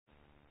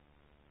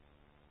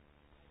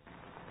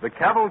the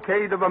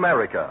Cavalcade of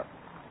America.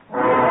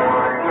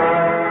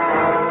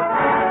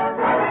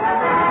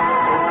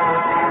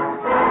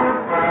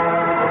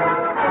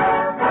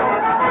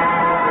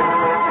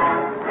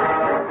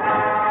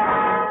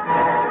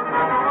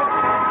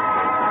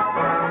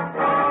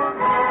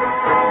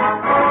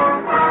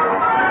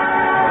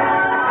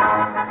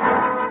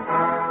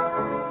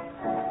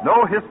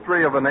 No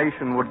history of a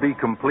nation would be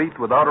complete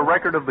without a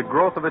record of the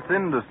growth of its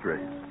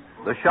industries,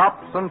 the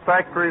shops and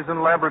factories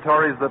and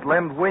laboratories that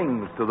lend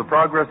wings to the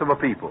progress of a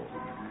people.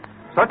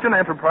 Such an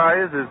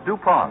enterprise is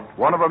DuPont,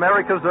 one of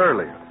America's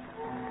earliest.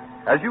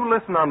 As you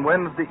listen on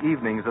Wednesday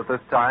evenings at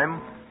this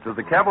time to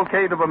the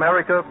Cavalcade of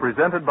America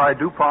presented by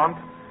DuPont,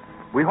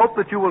 we hope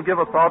that you will give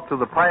a thought to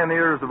the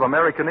pioneers of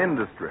American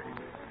industry,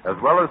 as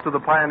well as to the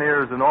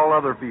pioneers in all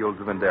other fields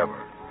of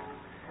endeavor.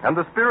 And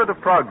the spirit of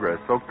progress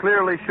so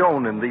clearly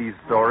shown in these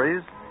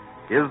stories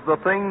is the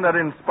thing that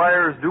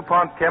inspires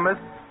DuPont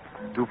chemists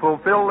to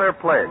fulfill their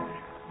pledge,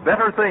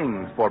 better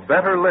things for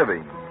better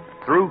living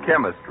through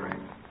chemistry.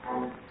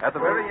 At the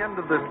very end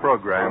of this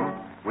program,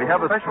 we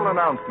have a special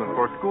announcement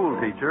for school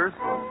teachers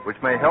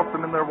which may help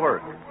them in their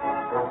work.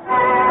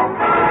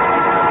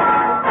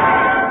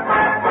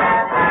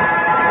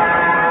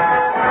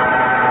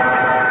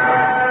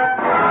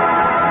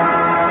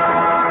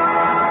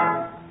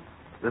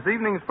 This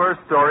evening's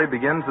first story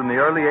begins in the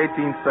early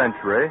 18th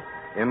century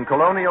in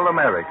colonial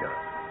America.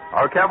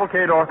 Our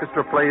Cavalcade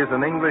Orchestra plays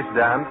an English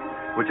dance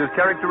which is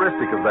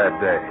characteristic of that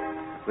day.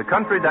 The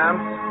country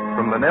dance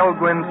from the Nell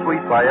Gwynn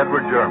Suite by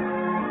Edward German.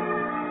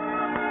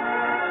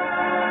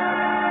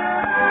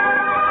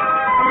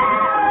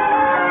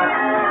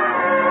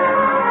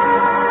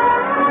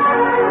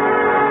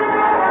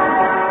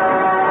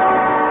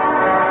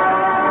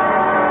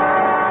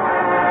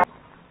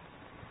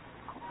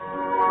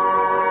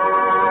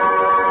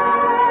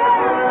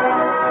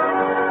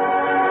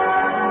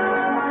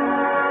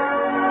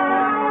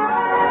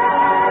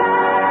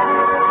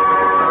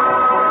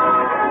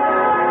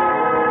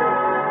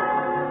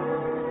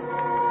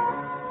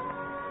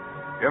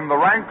 In the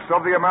ranks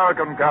of the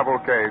American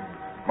cavalcade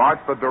march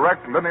the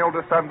direct lineal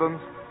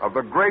descendants of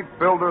the great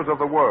builders of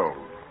the world.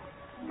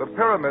 The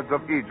pyramids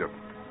of Egypt,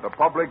 the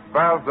public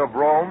baths of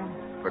Rome,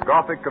 the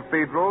Gothic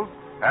cathedrals,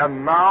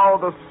 and now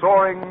the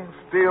soaring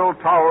steel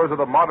towers of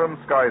the modern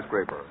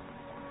skyscraper.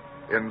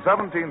 In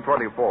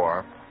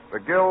 1724, the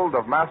Guild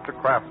of Master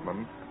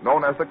Craftsmen,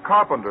 known as the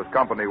Carpentry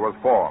Company, was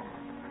formed.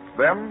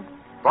 Then,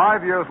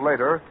 5 years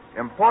later,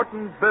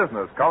 important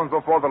business comes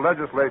before the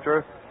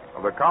legislature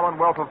of the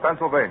Commonwealth of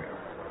Pennsylvania.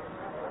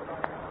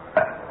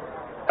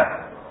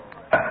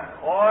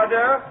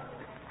 Order.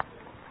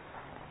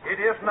 It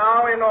is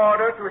now in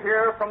order to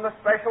hear from the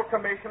Special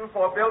Commission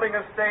for Building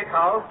a State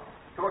House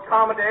to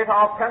accommodate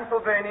our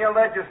Pennsylvania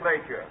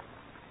Legislature.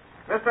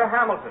 Mr.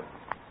 Hamilton,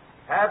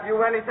 have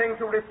you anything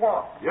to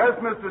report? Yes,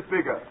 Mr.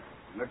 Speaker.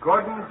 In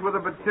accordance with the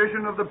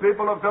petition of the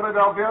people of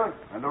Philadelphia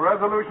and the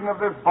resolution of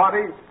this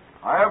body,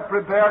 I have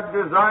prepared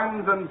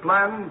designs and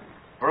plans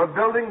for a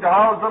building to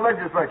house the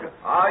legislature.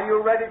 Are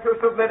you ready to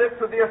submit it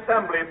to the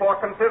Assembly for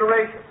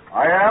consideration?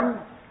 I am,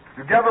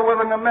 together with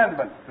an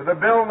amendment to the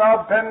bill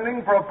now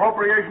pending for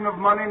appropriation of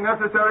money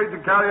necessary to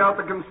carry out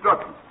the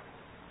construction.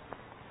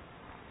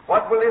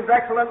 What will His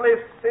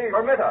Excellency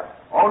permit us?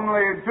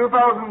 Only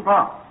 £2,000.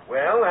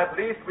 Well, at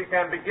least we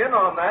can begin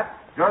on that.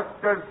 Just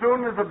as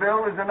soon as the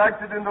bill is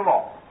enacted into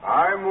law.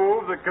 I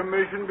move the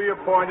commission be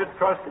appointed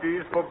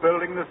trustees for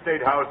building the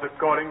State House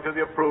according to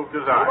the approved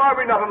design. Why are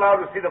we not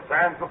allowed to see the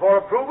plans before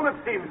approval? It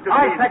seems to me...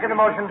 I second the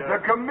motion. The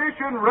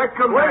commission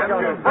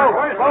recommends...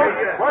 Order!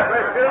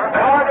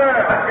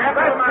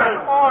 Gentlemen,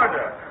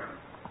 order!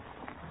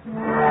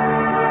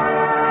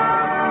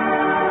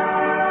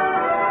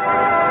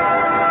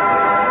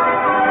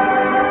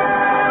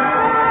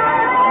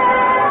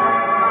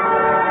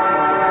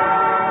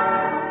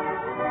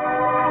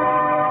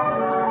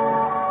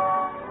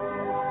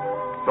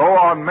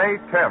 On May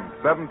 10,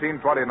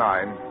 1729,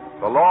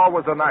 the law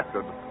was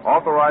enacted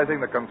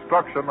authorizing the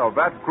construction of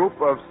that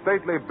group of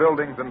stately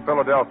buildings in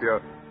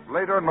Philadelphia,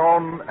 later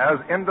known as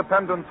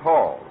Independence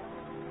Hall.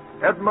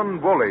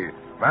 Edmund Woolley,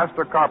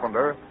 master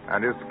carpenter,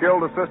 and his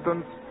skilled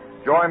assistants,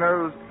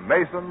 joiners,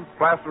 masons,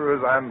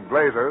 plasterers, and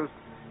glazers,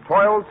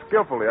 toiled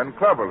skillfully and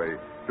cleverly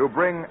to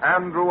bring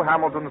Andrew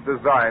Hamilton's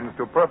designs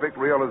to perfect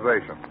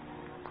realization.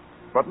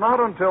 But not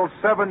until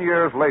 7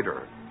 years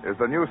later is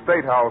the new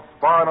State House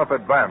far enough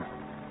advanced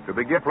to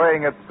begin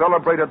playing its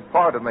celebrated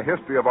part in the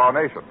history of our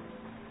nation.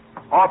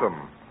 Autumn,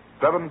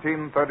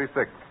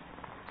 1736.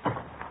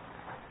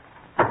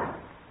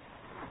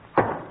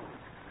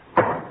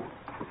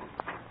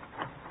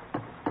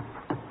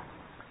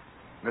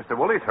 Mr.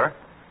 Woolley, sir?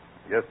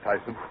 Yes,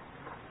 Tyson.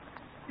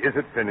 Is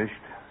it finished?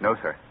 No,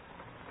 sir.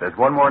 There's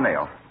one more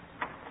nail.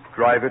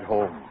 Drive it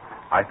home.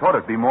 I thought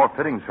it'd be more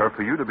fitting, sir,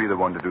 for you to be the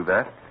one to do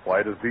that.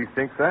 Why does he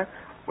think that?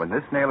 When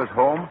this nail is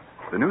home,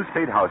 the new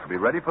State House will be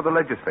ready for the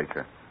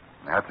legislature.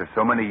 After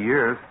so many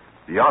years,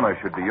 the honor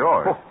should be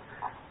yours. Oh,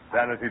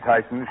 vanity,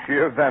 Tyson,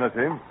 sheer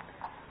vanity.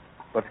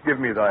 But give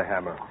me thy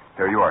hammer.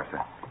 Here you are,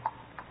 sir.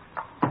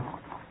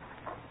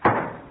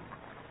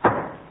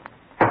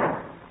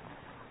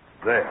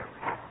 There.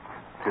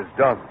 'Tis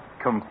done.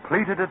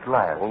 Completed at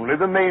last. Only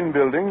the main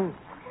building,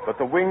 but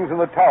the wings and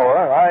the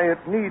tower,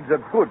 it needs a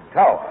good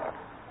tower.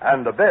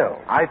 And a bell.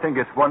 I think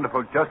it's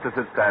wonderful just as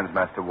it stands,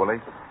 Master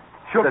Woolley.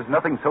 Sure, there's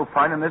nothing so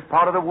fine in this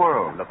part of the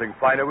world. Nothing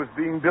finer was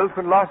being built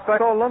when last I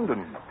saw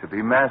London. To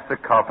be master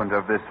carpenter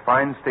of this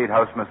fine state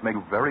house must make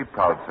you very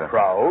proud, sir.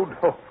 Proud?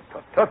 Oh,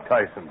 tut,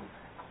 Tyson.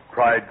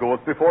 Pride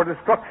goeth before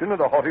destruction,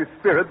 and a haughty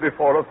spirit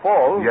before a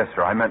fall. Yes,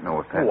 sir, I meant no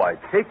offense. Oh, I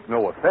take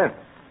no offense.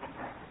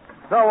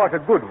 Thou art a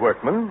good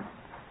workman,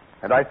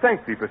 and I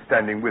thank thee for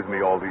standing with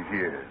me all these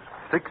years.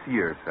 6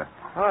 years, sir.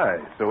 Aye,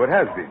 so it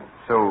has been.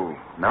 So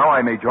now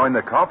I may join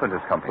the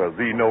Carpenters' Company. Well,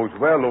 thee knows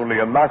well only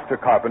a master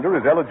carpenter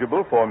is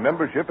eligible for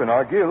membership in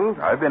our guild.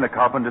 I've been a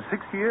carpenter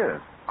 6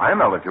 years.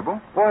 I'm eligible.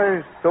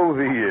 Why, so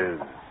thee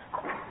is.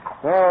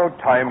 Oh,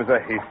 time is a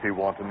hasty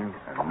wanton.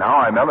 And now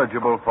I'm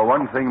eligible for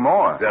one thing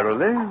more.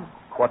 Verily?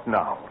 What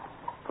now?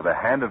 For the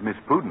hand of Miss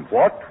Prudence.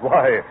 What?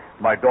 Why,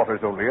 my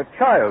daughter's only a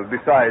child.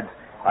 Besides,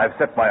 I've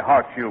set my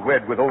heart she'll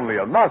wed with only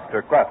a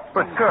master craftsman.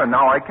 But, sir,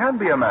 now I can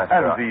be a master.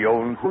 And thee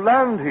owns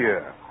land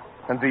here.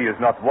 And thee is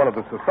not one of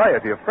the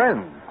Society of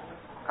Friends.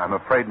 I'm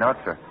afraid not,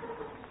 sir.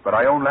 But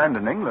I own land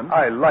in England.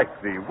 I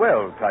like thee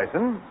well,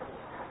 Tyson.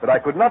 But I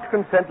could not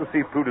consent to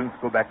see Prudence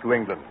go back to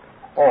England.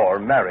 Or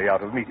marry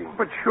out of meeting.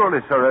 But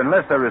surely, sir,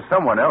 unless there is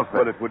someone else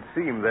that... Well, it would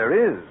seem there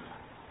is.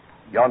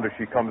 Yonder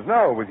she comes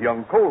now with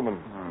young Coleman.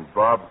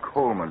 Bob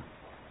Coleman.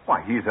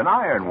 Why, he's an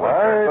iron Why,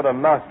 worker. but a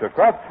master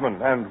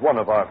craftsman and one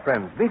of our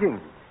friends' meeting.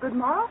 Good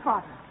morrow,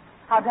 Father.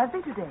 How does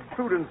thee today?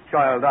 Prudence,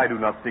 child, I do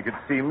not think it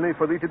seemly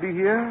for thee to be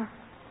here.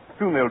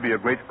 Soon there'll be a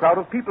great crowd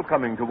of people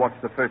coming to watch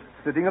the first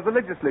sitting of the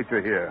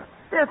legislature here.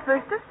 Their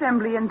first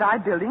assembly in thy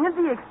building, and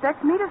thee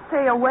expect me to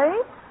stay away?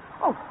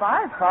 Oh,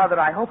 fie, Father,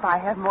 I hope I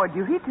have more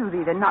duty to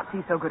thee than not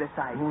see so good a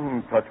sight.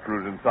 Such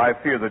Prudence, I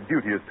fear the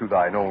duty is to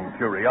thine own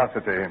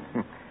curiosity.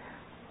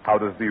 How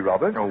does thee,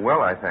 Robert? Oh,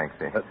 well, I thank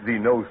thee. Thee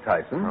knows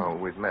Tyson. Oh,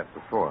 we've met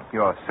before.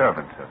 Your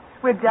servant, sir.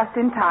 We're just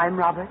in time,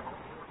 Robert.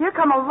 Here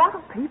come a lot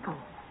of people.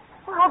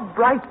 Well, how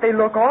bright they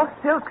look, all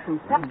silks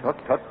and satins.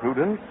 Tut,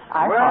 Prudence.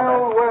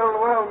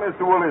 Well,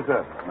 Mr. Woolley,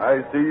 sir.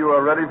 I see you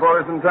are ready for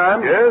us in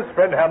time. Yes,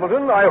 friend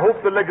Hamilton, I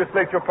hope the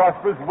legislature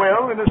prospers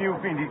well in this new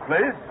fiendish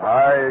place.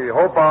 I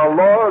hope our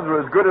laws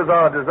are as good as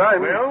our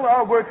design. Well,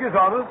 our work is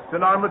honest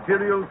and our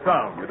materials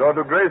sound. It ought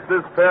to grace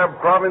this fair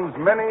province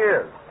many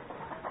years.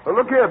 Well,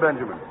 look here,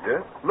 Benjamin.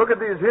 Yes? Look at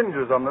these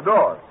hinges on the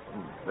door.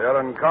 They are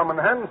uncommon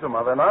handsome,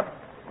 are they not?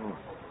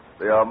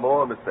 They are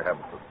more, Mr.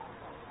 Hamilton.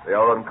 They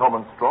are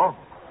uncommon strong.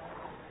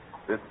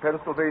 This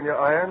Pennsylvania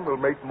iron will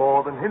make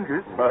more than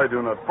hinges. I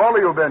do not follow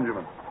you,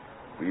 Benjamin.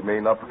 We may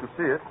not be to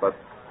see it, but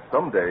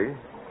someday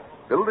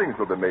buildings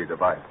will be made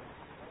of iron.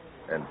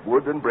 And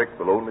wood and brick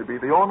will only be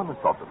the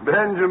ornaments of them.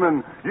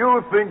 Benjamin,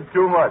 you think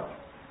too much.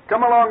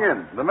 Come along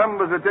in. The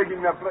members are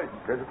taking their place.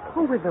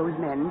 Who were those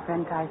men,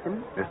 friend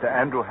Tyson? Mr.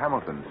 Andrew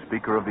Hamilton,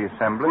 Speaker of the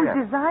Assembly.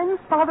 Whose designs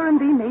Father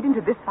and thee made into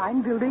this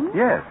fine building?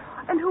 Yes.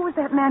 And who was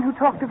that man who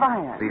talked of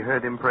iron? Have you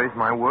heard him praise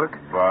my work?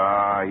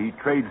 Bah, he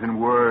trades in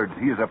words.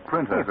 He is a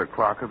printer. He's a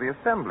clerk of the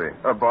Assembly,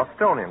 a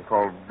Bostonian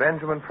called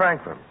Benjamin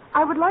Franklin.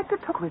 I would like to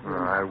talk with him.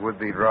 I would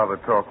they'd rather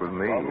talk with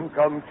me.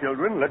 Come,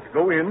 children, let's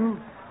go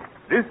in.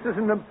 This is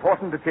an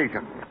important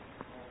occasion.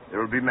 There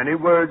will be many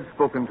words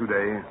spoken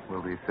today.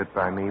 Will thee sit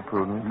by me,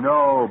 Prudence?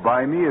 No,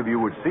 by me if you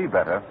would see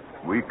better.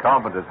 We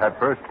carpenters had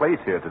first place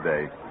here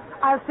today.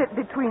 I'll sit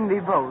between thee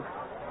both,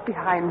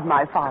 behind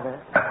my father.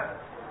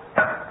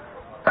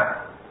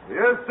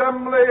 The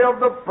Assembly of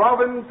the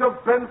Province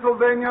of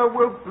Pennsylvania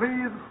will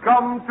please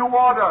come to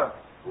order.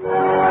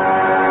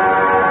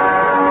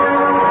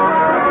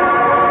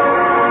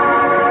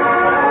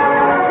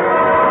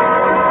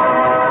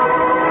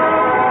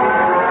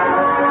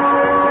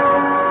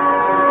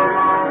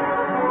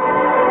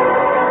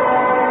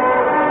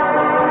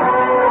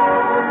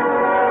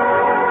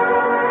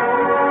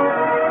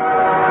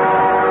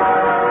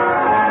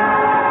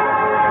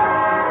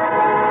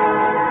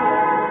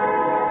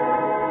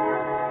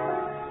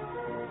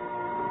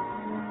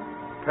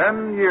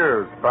 10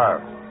 years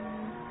pass.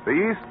 The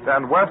east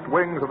and west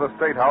wings of the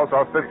State House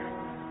are finished,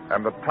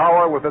 and the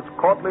tower with its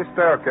courtly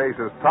staircase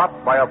is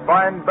topped by a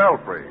fine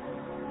belfry.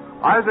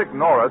 Isaac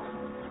Norris,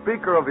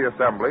 Speaker of the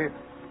Assembly,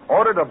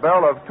 ordered a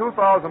bell of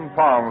 2,000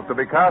 pounds to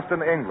be cast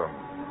in England.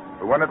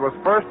 But when it was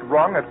first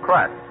rung, it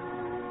cracked.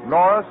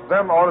 Norris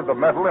then ordered the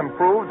metal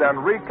improved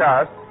and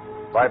recast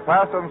by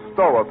Pass and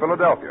Stowe of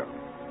Philadelphia.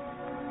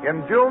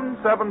 In June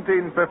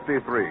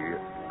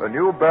 1753, the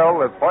new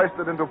bell is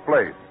hoisted into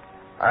place,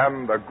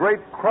 and a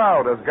great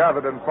crowd has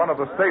gathered in front of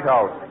the State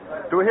House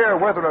to hear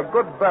whether a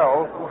good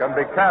bell can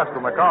be cast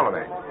in the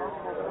colony.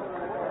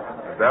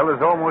 The bell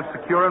is almost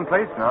secure in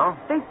place now.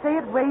 They say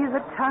it weighs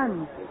a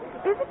ton.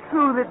 Is it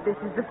true that this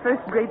is the first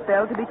great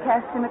bell to be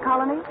cast in the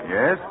colony?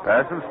 Yes,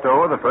 Pass and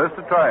Stowe are the first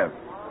to try it.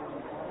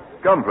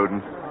 Come,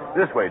 Prudence.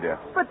 This way, dear.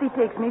 But he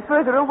takes me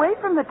further away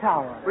from the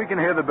tower. We can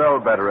hear the bell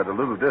better at a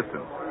little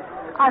distance.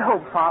 I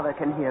hope Father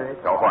can hear it.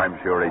 Oh, I'm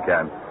sure he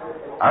can.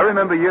 I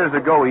remember years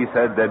ago he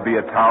said there'd be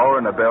a tower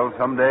and a bell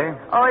someday.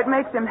 Oh, it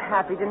makes him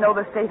happy to know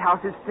the State House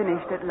is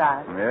finished at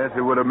last. Yes,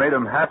 it would have made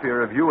him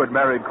happier if you had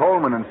married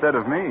Coleman instead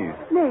of me.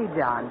 Nay,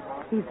 John.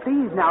 He's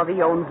pleased now that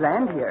he owns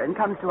land here and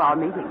comes to our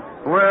meetings.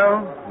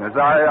 Well, as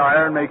our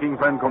iron-making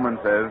friend Coleman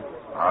says,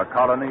 our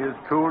colony is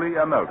truly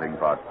a melting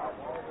pot.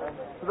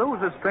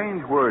 Those are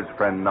strange words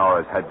friend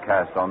Norris had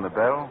cast on the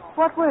bell.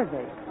 What were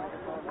they?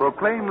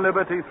 Proclaim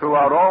liberty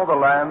throughout all the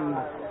land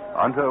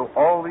unto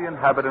all the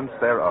inhabitants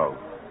thereof.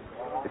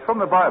 It's from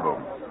the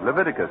Bible,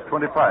 Leviticus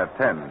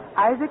 25:10.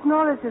 Isaac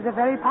Norris is a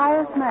very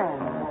pious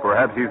man.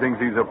 Perhaps he thinks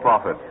he's a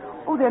prophet.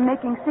 Oh, they're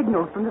making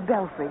signals from the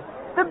belfry.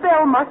 The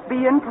bell must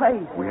be in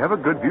place. We have a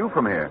good view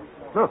from here.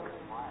 Look.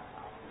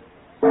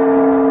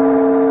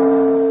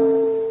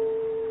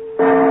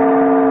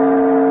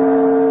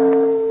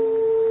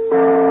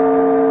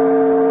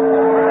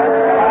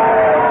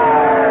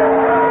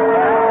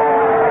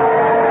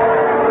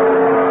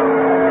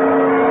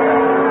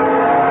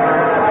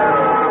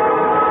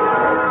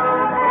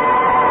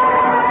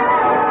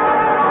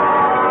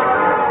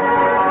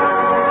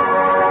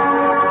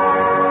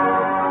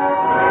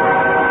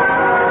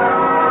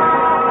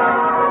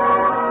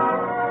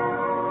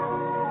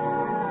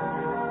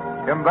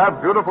 In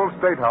that beautiful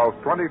State House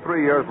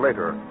 23 years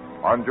later,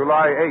 on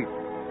July 8,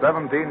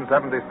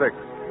 1776,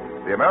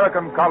 the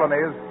American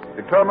colonies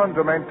determined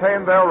to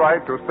maintain their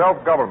right to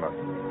self-government,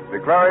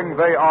 declaring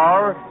they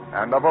are,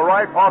 and of a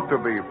right ought to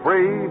be,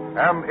 free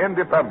and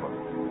independent.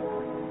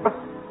 Thus,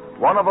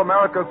 one of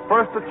America's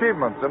first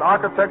achievements in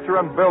architecture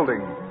and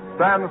building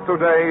stands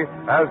today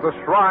as the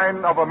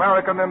shrine of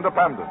American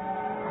independence.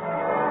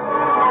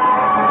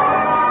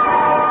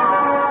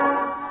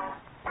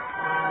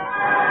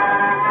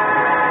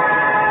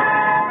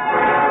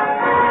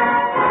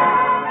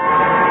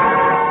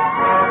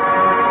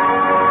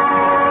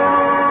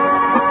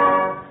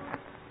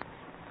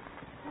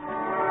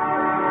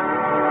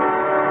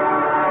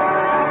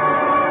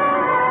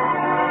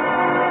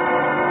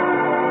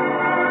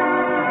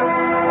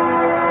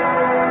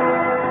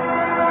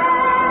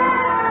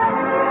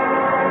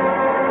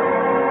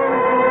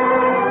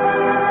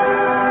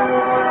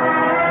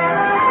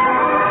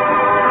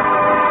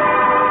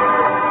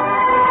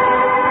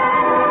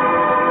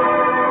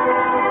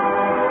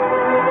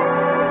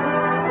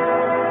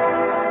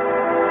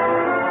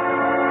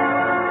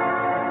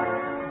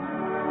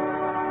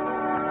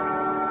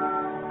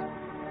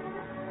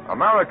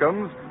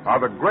 Americans are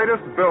the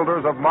greatest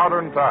builders of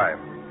modern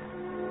times.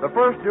 The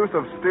first use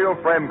of steel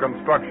frame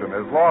construction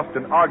is lost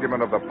in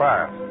argument of the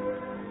past.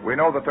 We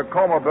know the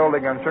Tacoma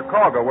building in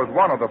Chicago was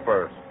one of the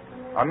first.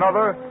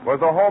 Another was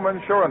the home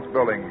insurance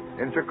building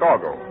in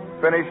Chicago,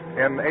 finished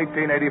in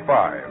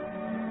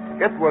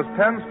 1885. It was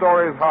 10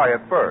 stories high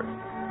at first.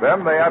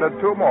 Then they added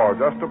 2 more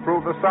just to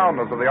prove the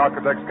soundness of the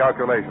architect's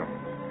calculations.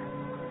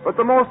 But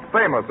the most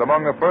famous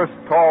among the first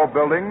tall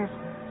buildings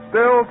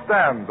still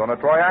stands on a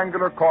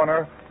triangular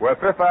corner where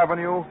Fifth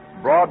Avenue,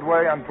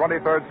 Broadway, and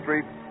 23rd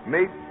Street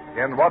meet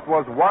in what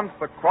was once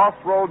the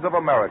crossroads of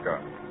America.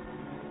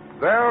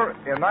 There,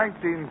 in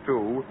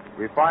 1902,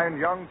 we find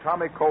young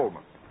Tommy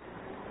Coleman.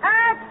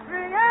 Extra,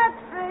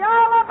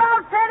 all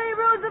about Teddy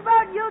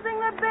Roosevelt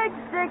using the big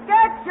stick.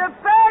 Extra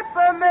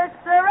paper,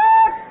 Mr.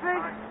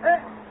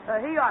 Extra.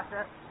 Here you are,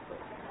 sir.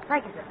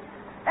 Thank you, sir.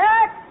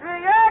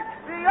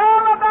 Extra,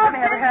 all about... Let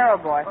me have a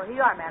Harold, boy. Oh, here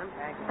you are, madam.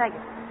 Thank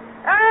you.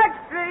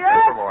 Extra.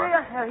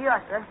 Here you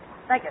are, sir.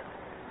 Thank you.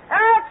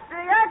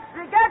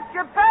 Extra, get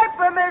your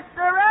paper,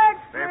 Mr.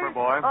 Extra. Paper,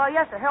 boy. Oh,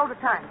 yes, sir. Held the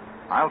time.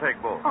 I'll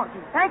take both. Oh, gee,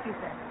 thank you,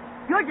 sir.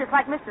 You're just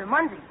like Mr.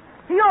 Munsey.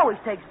 He always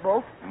takes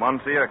both.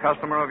 Muncie, a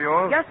customer of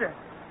yours? Yes, sir.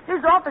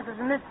 His office is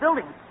in this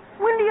building.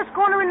 Windiest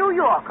corner in New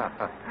York.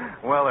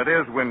 Well, it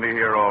is windy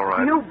here, all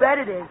right. You bet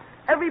it is.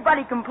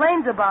 Everybody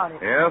complains about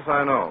it. Yes,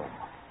 I know.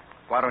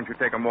 Why don't you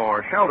take a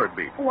more sheltered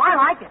beat? Oh, I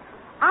like it.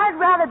 I'd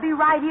rather be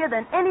right here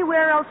than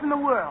anywhere else in the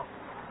world.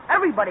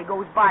 Everybody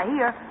goes by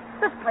here.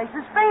 This place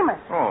is famous.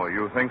 Oh,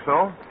 you think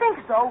so? Think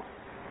so?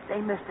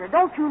 Say, mister,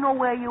 don't you know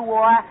where you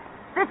are?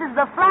 This is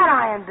the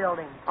Flatiron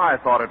Building. I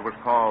thought it was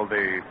called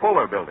the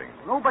Fuller Building.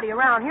 Nobody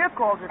around here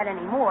calls it that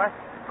anymore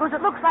because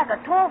it looks like a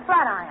tall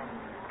flatiron,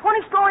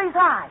 20 stories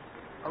high.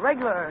 A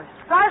regular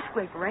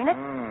skyscraper, ain't it?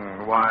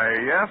 Why,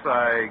 yes,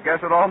 I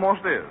guess it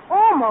almost is.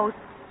 Almost?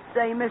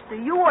 Say, mister,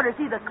 you ought to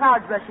see the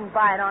clouds rushing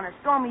by it on a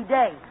stormy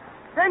day.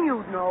 Then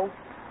you'd know.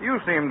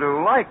 You seem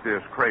to like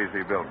this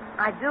crazy building.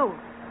 I do.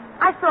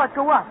 I saw it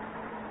go up.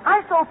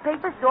 I sold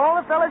papers to all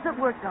the fellas that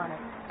worked on it.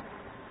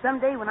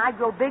 Someday when I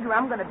grow bigger,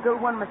 I'm going to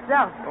build one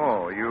myself.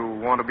 Oh, you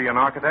want to be an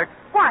architect?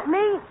 What,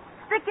 me?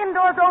 Stick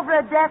indoors over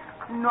a desk?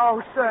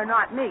 No, sir,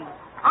 not me.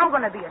 I'm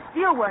going to be a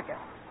steel worker.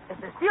 If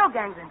the steel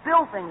gangs that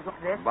build things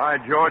like this... By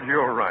George,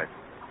 you're right.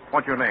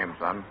 What's your name,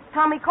 son?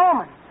 Tommy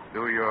Coleman.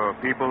 Do your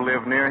people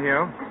live near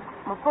here?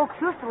 My folks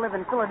used to live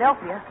in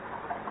Philadelphia.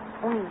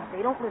 Only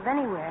they don't live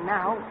anywhere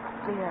now.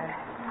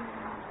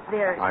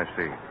 They're... I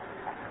see.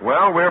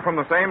 Well, we're from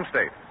the same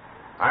state.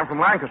 I'm from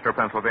Lancaster,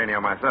 Pennsylvania,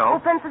 Oh,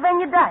 myself.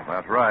 Pennsylvania does.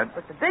 That's right.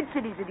 But the big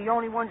cities are the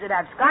only ones that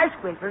have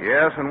skyscrapers.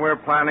 Yes, and we're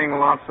planning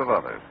lots of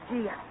others.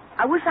 Gee,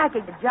 I wish I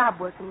could get a job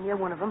working near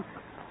one of them.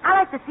 I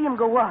like to see them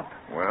go up.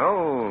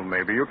 Well,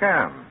 maybe you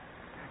can.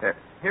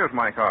 Here's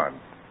my card.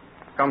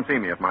 Come see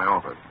me at my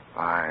office.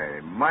 I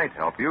might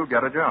help you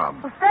get a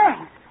job. Well,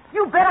 thanks.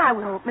 You bet I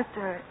will,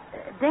 Mr.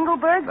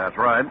 Dingleberg. That's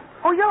right.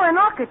 Oh, you're an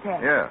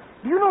architect. Yes.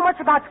 Do you know much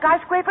about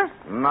skyscrapers?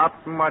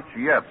 Not much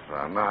yet,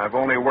 son. I've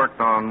only worked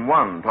on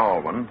one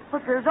tall one.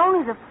 But there's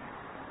only the...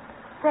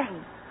 Say,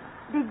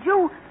 did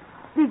you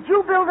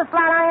build a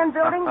Flatiron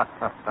building?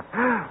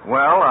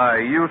 Well, I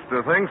used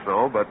to think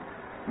so, but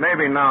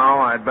maybe now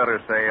I'd better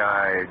say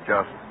I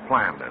just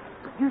planned it.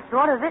 You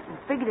thought of it and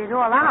figured it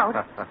all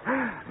out.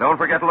 Don't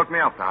forget to look me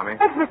up, Tommy.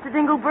 Thanks, Mr.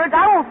 Dingleberg.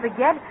 I won't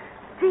forget.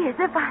 Gee, as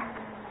if I...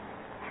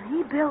 And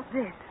he built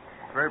this.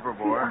 Paper,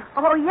 boy.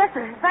 Oh, yes,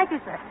 sir. Thank you,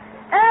 sir.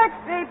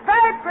 Extra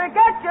paper.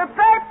 Get your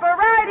paper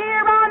right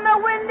here on the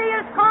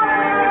windiest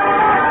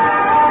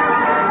corner.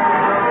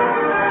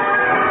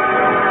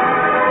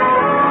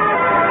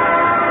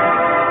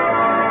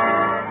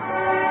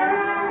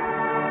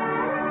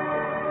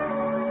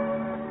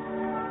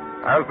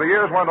 As the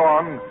years went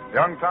on,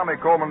 young Tommy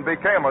Coleman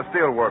became a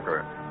steel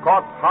worker,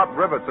 caught hot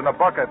rivets in a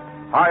bucket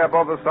high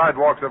above the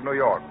sidewalks of New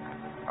York,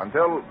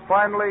 until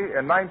finally,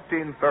 in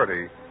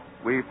 1930,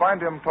 we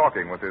find him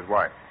talking with his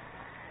wife.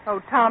 Oh,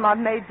 Tom, I've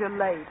made you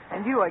late,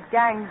 and you a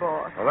gang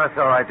boss. Well, that's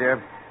all right,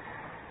 dear.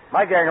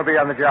 My gang will be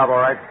on the job, all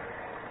right.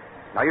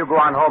 Now, you go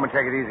on home and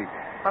take it easy.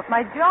 But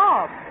my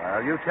job.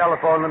 Well, you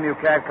telephone them you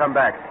can't come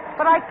back.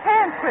 But I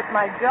can't quit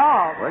my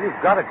job. Well,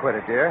 you've got to quit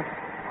it, dear.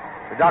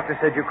 The doctor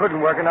said you couldn't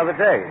work another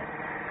day.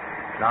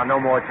 Now, no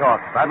more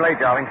talk. I'm late,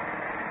 darling.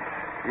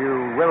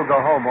 You will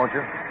go home, won't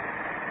you?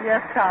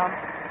 Yes, Tom.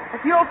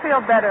 If you'll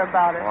feel better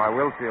about it. Oh, I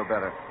will feel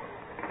better.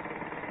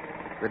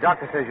 The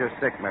doctor says you're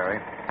sick,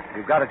 Mary.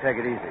 You've got to take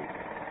it easy.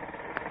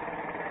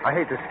 I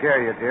hate to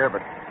scare you, dear,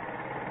 but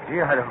gee,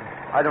 I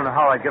don't know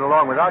how I'd get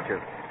along without you.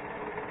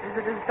 Is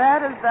it as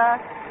bad as that?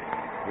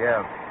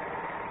 Yeah.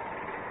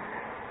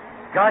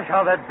 Gosh,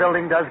 how that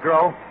building does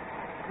grow.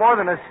 More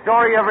than a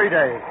story every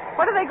day.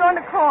 What are they going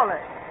to call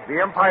it?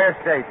 The Empire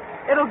State.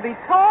 It'll be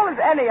tall as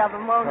any of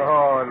them, won't it?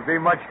 Oh, it'll be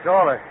much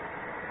taller.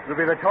 It'll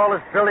be the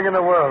tallest building in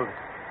the world.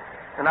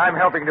 And I'm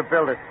helping to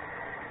build it.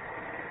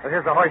 Well,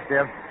 here's the hoist,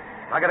 dear.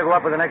 I got to go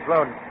up with the next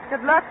load.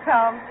 Good luck,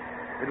 Tom.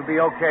 It'll be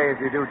okay if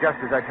you do just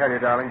as I tell you,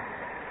 darling.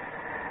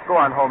 Go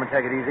on home and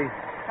take it easy.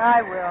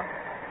 I will.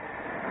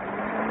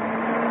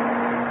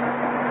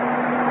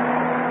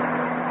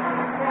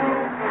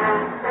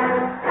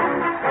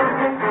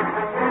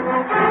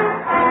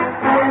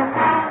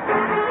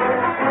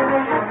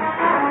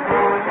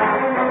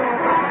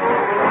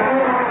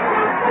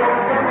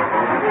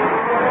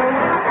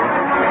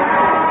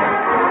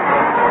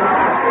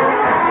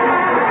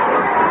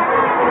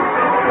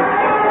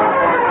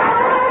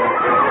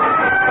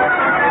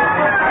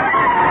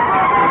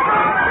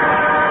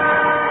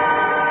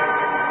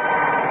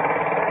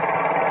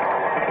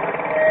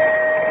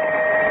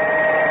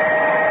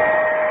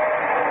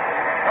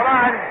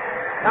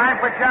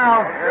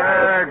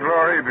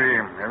 Glory be.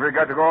 Have you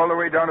got to go all the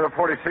way down to the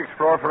 46th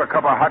floor for a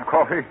cup of hot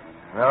coffee?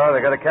 No,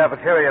 they got a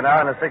cafeteria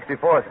now on the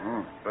 64th.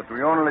 But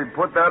we only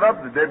put that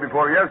up the day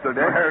before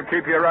yesterday. Well,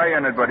 keep your eye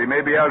on it, buddy.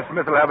 Maybe Al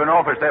Smith will have an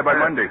office there by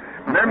Monday.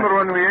 Remember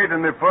when we ate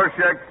in the first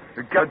shack?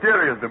 The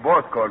cafeteria, as the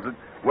boss calls it.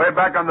 Way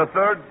back on the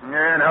 3rd?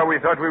 Yeah, and how we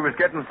thought we was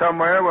getting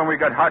somewhere when we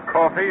got hot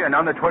coffee, and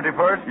on the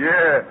 21st?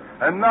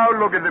 Yeah. And now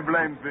look at the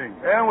blame thing.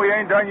 And we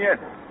ain't done yet.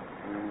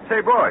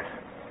 Say, boss,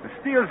 the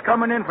steel's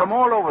coming in from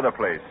all over the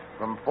place.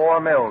 From 4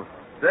 mills.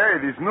 Say,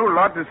 this new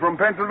lot is from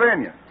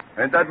Pennsylvania.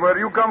 Ain't that where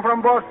you come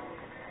from, boss?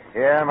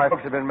 Yeah, my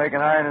folks have been making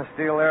iron and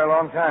steel there a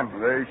long time.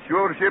 They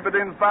sure ship it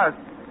in fast.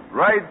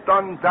 Right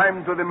on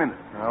time to the minute.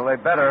 Well, they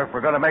better if we're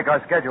going to make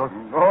our schedules.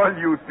 All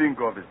you think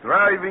of is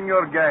driving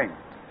your gang.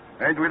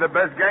 Ain't we the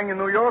best gang in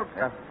New York?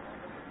 Yeah.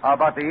 How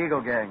about the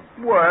Eagle Gang?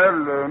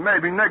 Well,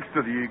 maybe next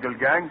to the Eagle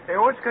Gang. Hey,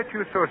 what's got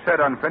you so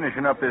set on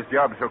finishing up this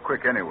job so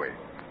quick anyway?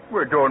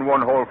 We're doing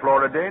one whole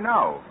floor a day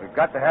now. We've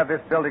got to have this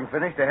building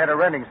finished ahead of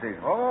renting season.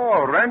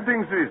 Oh,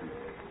 renting season.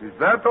 Is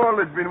that all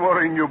that's been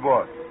worrying you,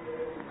 boss?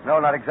 No,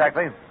 not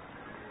exactly.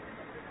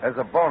 As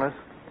a bonus.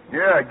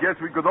 Yeah, I guess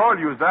we could all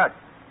use that.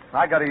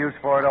 I got a use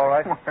for it, all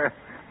right.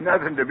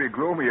 Nothing to be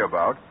gloomy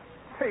about.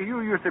 Hey,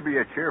 you used to be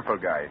a cheerful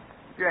guy.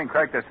 You ain't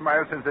cracked a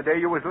smile since the day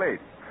you was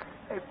late.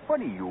 Hey,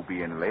 funny you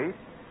being late.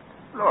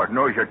 Lord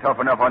knows you're tough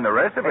enough on the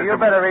rest of Hey, us. you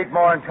better eat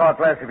more and talk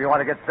less if you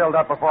want to get filled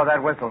up before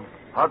that whistle.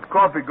 Hot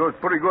coffee goes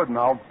pretty good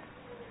now.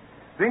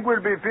 Think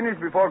we'll be finished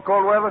before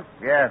cold weather?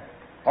 Yeah,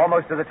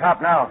 almost to the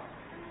top now.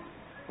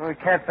 Well, we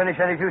can't finish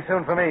any too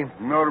soon for me.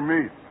 Nor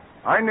me.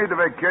 I need a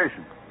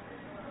vacation.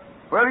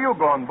 Where are you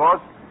going,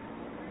 boss?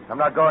 I'm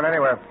not going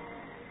anywhere.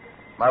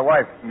 My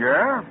wife.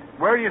 Yeah?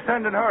 Where are you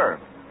sending her?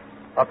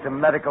 Up to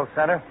medical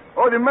center.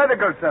 Oh, the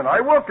medical center. I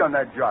work on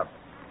that job.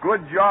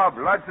 Good job.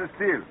 Lots of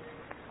steel.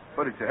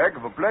 But it's a heck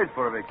of a place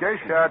for a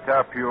vacation. Shut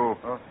up, you.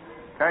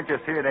 Can't you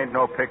see it ain't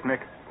no picnic?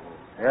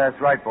 Yeah,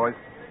 that's right, boys.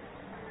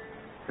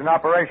 It's an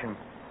operation.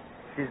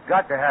 She's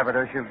got to have it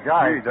or she'll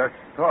die. Gee, that's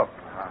tough.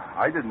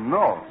 I didn't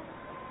know.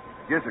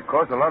 Guess it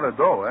costs a lot of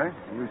dough, eh?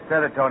 You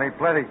said it, Tony.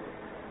 Plenty.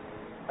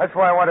 That's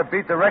why I want to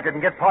beat the record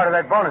and get part of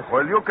that bonus.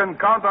 Well, you can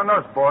count on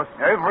us, boss.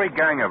 Every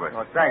gang of it.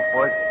 Oh, thanks,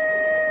 boys.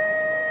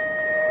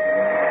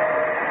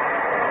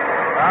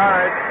 All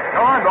right.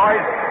 Come on,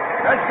 boys.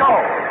 Let's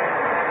go.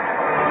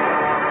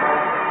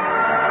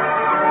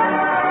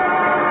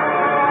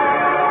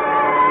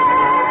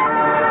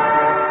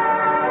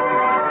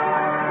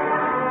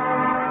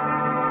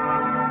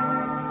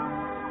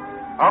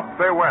 Up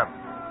they went,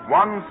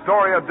 1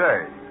 story a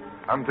day,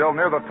 until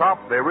near the top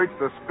they reached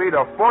the speed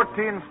of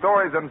 14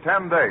 stories in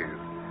 10 days,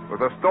 with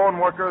the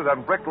stoneworkers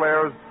and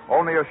bricklayers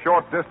only a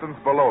short distance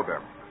below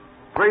them.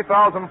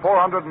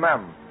 3,400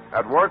 men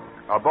at work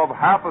above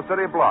half a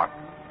city block.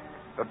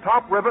 The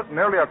top rivet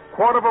nearly a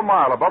quarter of a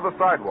mile above the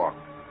sidewalk.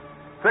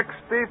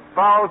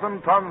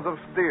 60,000 tons of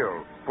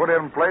steel put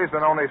in place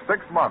in only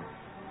 6 months.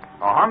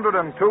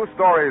 102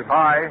 stories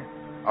high,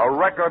 a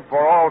record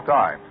for all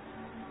time.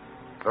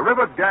 The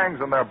rivet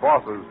gangs and their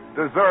bosses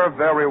deserve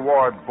their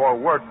reward for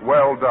work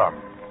well done.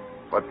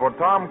 But for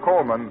Tom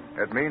Coleman,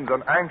 it means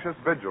an anxious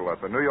vigil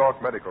at the New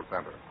York Medical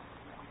Center.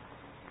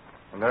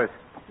 Nurse,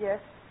 Yes?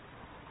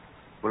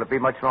 will it be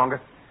much longer?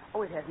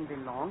 Oh, it hasn't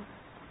been long.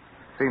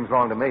 Seems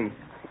long to me.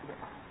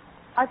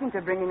 I think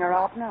they're bringing her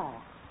out now.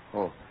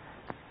 Oh.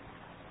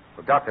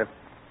 Well, Doctor.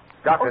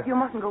 Oh, you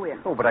mustn't go in.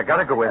 Oh, but I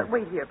gotta go in.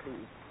 Wait here,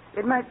 please.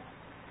 It might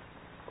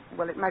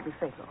be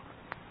fatal.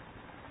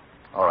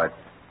 All right.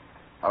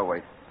 I'll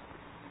wait.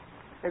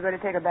 They're going to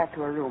take her back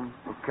to her room.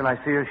 Can I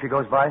see her as she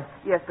goes by?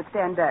 Yes, but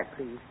stand back,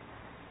 please.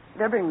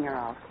 They're bringing her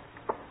out.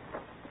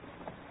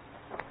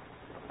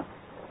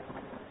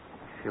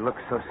 She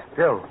looks so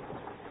still.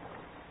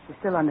 She's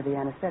still under the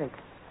anesthetic.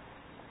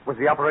 Was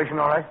the operation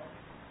all right?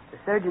 The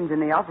surgeon's in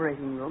the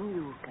operating room.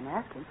 You can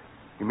ask him.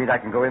 You mean I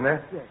can go in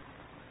there? Yes.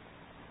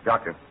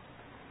 Doctor.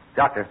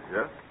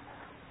 Yes?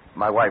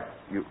 My wife,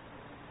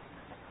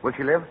 will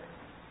she live?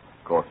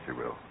 Of course she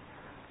will.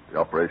 The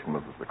operation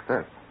was a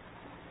success.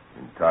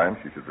 In time,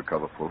 she should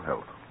recover full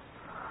health.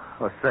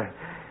 Oh, say.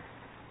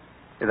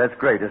 Yeah, that's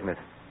great, isn't it?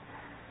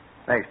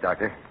 Thanks,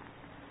 Doctor.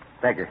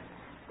 Thank you.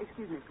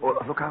 Excuse me, please.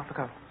 Oh, look out.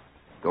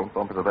 Don't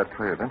bump into that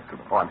tray of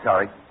instruments. Oh, I'm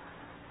sorry.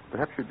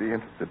 Perhaps you'd be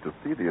interested to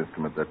see the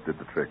instrument that did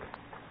the trick.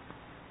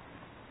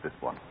 This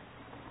one.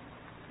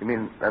 You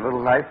mean that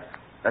little knife?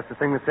 That's the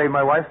thing that saved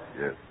my wife?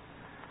 Yes.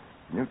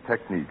 New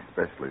technique,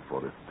 especially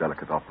for this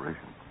delicate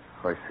operation.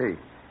 Oh, I see.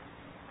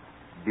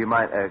 Do you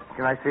mind,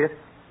 can I see it?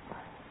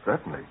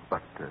 Certainly,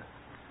 but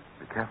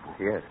be careful.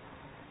 Yes.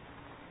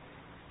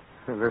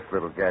 This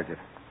little gadget.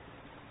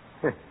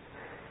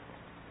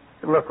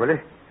 Look, will you?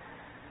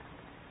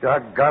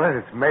 Doggone it,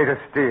 it's made of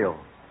steel.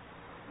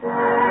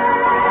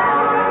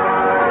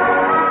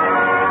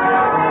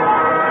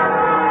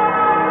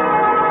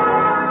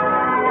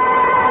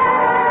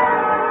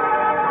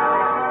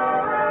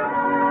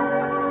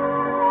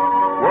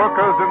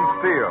 Workers in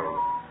steel,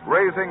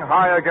 raising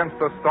high against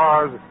the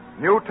stars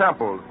new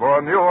temples for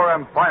a newer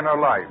and finer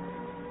life.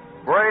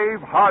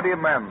 Brave, hardy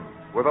men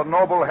with a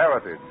noble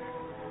heritage.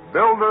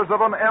 Builders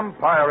of an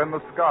empire in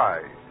the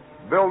sky.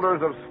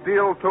 Builders of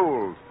steel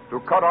tools to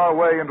cut our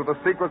way into the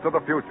secrets of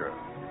the future.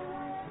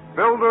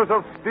 Builders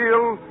of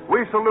steel,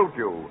 we salute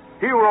you,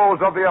 heroes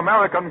of the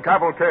American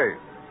cavalcade.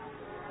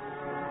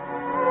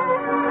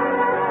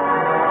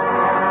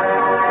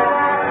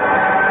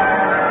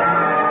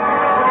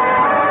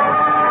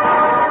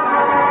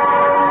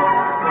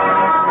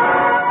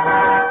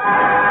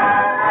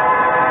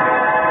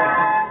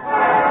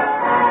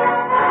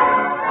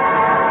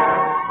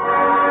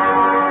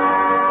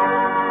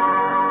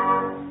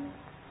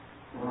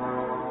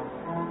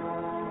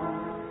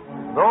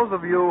 Those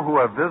of you who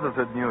have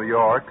visited New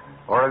York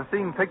or have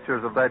seen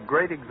pictures of that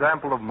great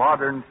example of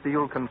modern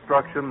steel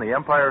construction, the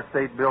Empire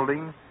State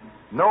Building,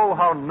 know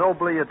how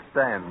nobly it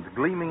stands,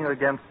 gleaming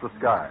against the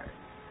sky.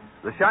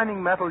 The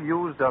shining metal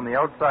used on the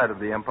outside of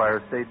the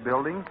Empire State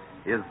Building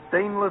is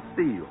stainless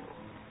steel,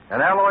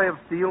 an alloy of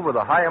steel with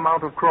a high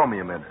amount of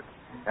chromium in it.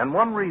 And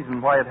one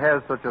reason why it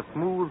has such a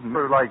smooth,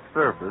 mirror-like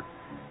surface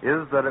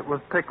is that it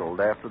was pickled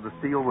after the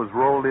steel was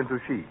rolled into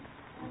sheets.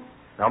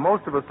 Now,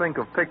 most of us think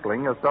of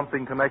pickling as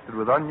something connected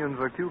with onions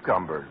or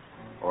cucumbers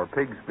or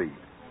pig's feet.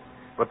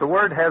 But the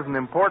word has an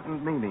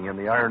important meaning in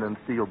the iron and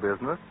steel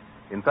business,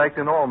 in fact,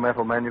 in all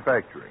metal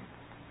manufacturing.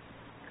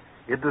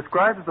 It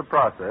describes the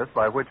process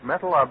by which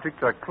metal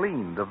objects are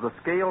cleaned of the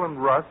scale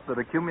and rust that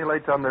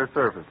accumulates on their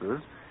surfaces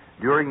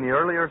during the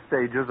earlier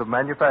stages of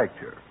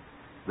manufacture.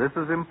 This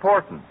is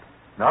important,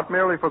 not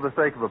merely for the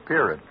sake of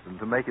appearance and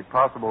to make it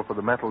possible for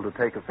the metal to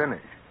take a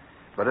finish,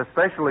 but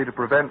especially to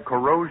prevent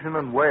corrosion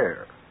and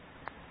wear.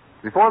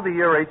 Before the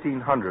year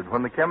 1800,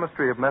 when the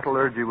chemistry of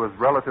metallurgy was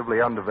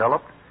relatively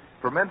undeveloped,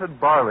 fermented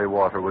barley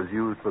water was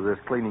used for this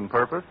cleaning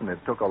purpose, and it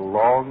took a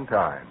long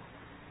time.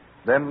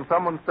 Then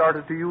someone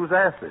started to use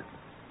acids,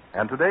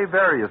 and today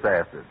various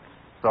acids,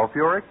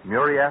 sulfuric,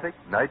 muriatic,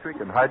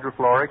 nitric, and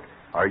hydrofluoric,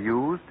 are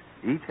used,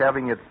 each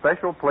having its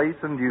special place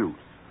and use.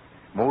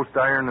 Most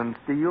iron and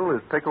steel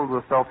is pickled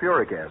with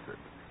sulfuric acid.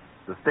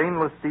 The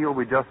stainless steel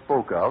we just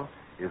spoke of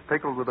is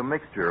pickled with a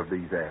mixture of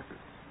these acids.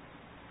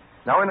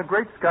 Now, in a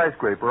great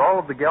skyscraper, all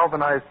of the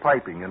galvanized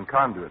piping and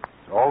conduits,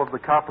 all of the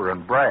copper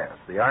and brass,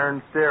 the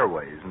iron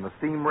stairways, and the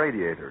steam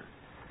radiators,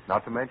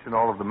 not to mention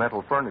all of the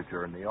metal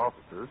furniture in the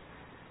offices,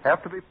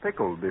 have to be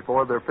pickled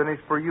before they're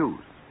finished for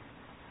use.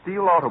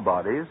 Steel auto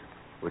bodies,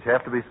 which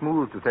have to be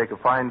smoothed to take a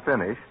fine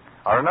finish,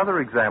 are another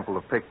example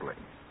of pickling.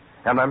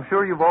 And I'm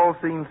sure you've all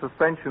seen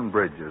suspension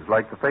bridges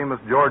like the famous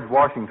George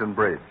Washington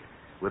Bridge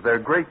with their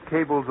great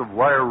cables of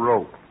wire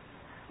rope.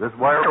 This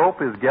wire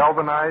rope is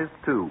galvanized,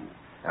 too,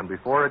 and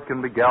before it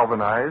can be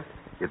galvanized,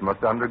 it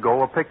must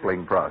undergo a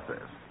pickling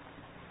process.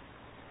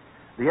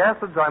 The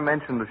acids I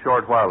mentioned a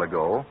short while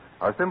ago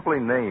are simply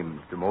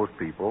names to most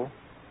people,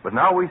 but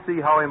now we see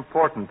how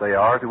important they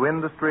are to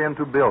industry and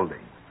to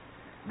building.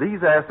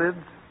 These acids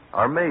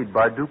are made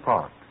by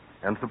DuPont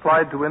and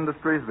supplied to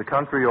industries the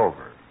country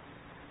over.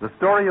 The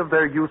story of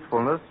their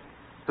usefulness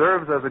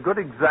serves as a good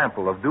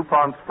example of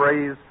DuPont's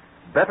phrase,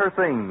 better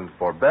things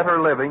for better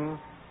living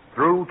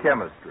through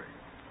chemistry.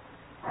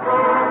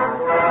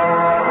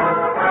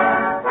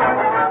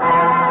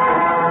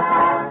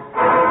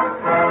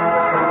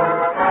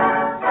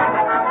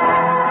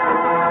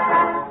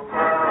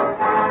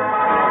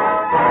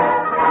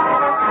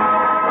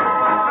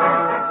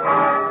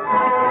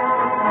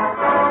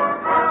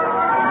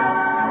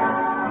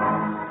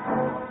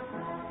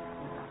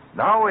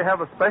 Now we have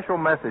a special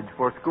message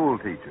for school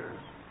teachers.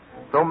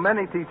 So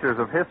many teachers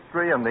of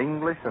history and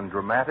English and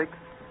dramatics,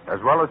 as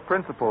well as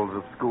principals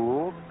of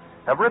schools,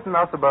 have written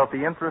us about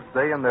the interest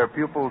they and their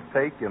pupils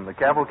take in the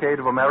Cavalcade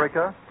of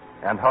America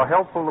and how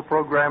helpful the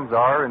programs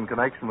are in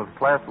connection with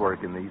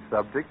classwork in these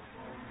subjects,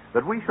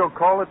 that we shall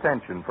call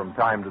attention from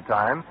time to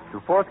time to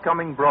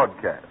forthcoming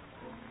broadcasts.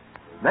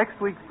 Next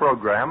week's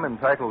program,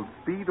 entitled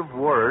Speed of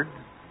Words,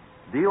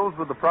 deals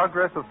with the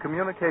progress of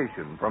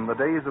communication from the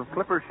days of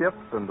clipper ships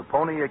and the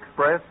Pony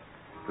Express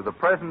to the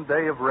present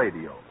day of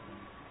radio.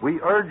 We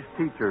urge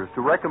teachers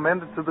to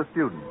recommend it to the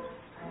students.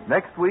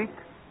 Next week,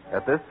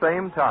 at this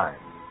same time,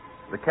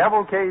 the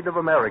Cavalcade of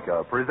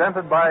America,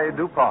 presented by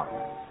DuPont.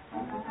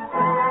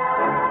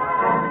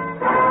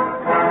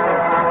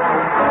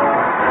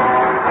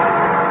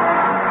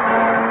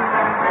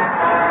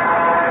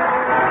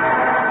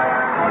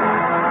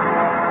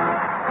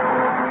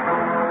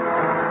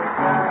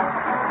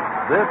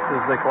 This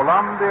is the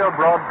Columbia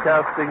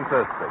Broadcasting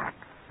System.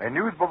 A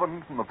news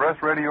bulletin from the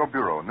Press Radio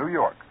Bureau, New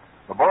York.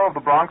 The borough of the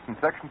Bronx and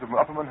sections of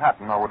Upper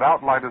Manhattan are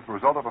without light as a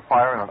result of a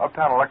fire in an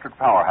uptown electric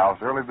powerhouse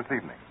early this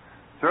evening.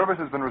 Service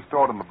has been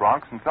restored in the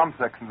Bronx and some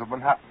sections of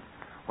Manhattan.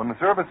 When the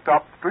service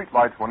stopped, street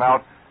lights went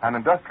out and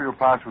industrial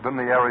plants within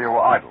the area were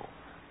idle.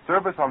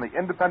 Service on the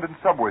independent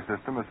subway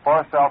system as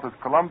far south as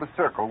Columbus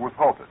Circle was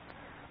halted.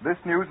 This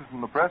news is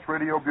from the Press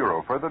Radio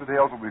Bureau. Further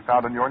details will be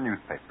found in your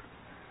newspapers.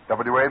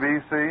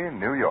 WABC,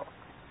 New York.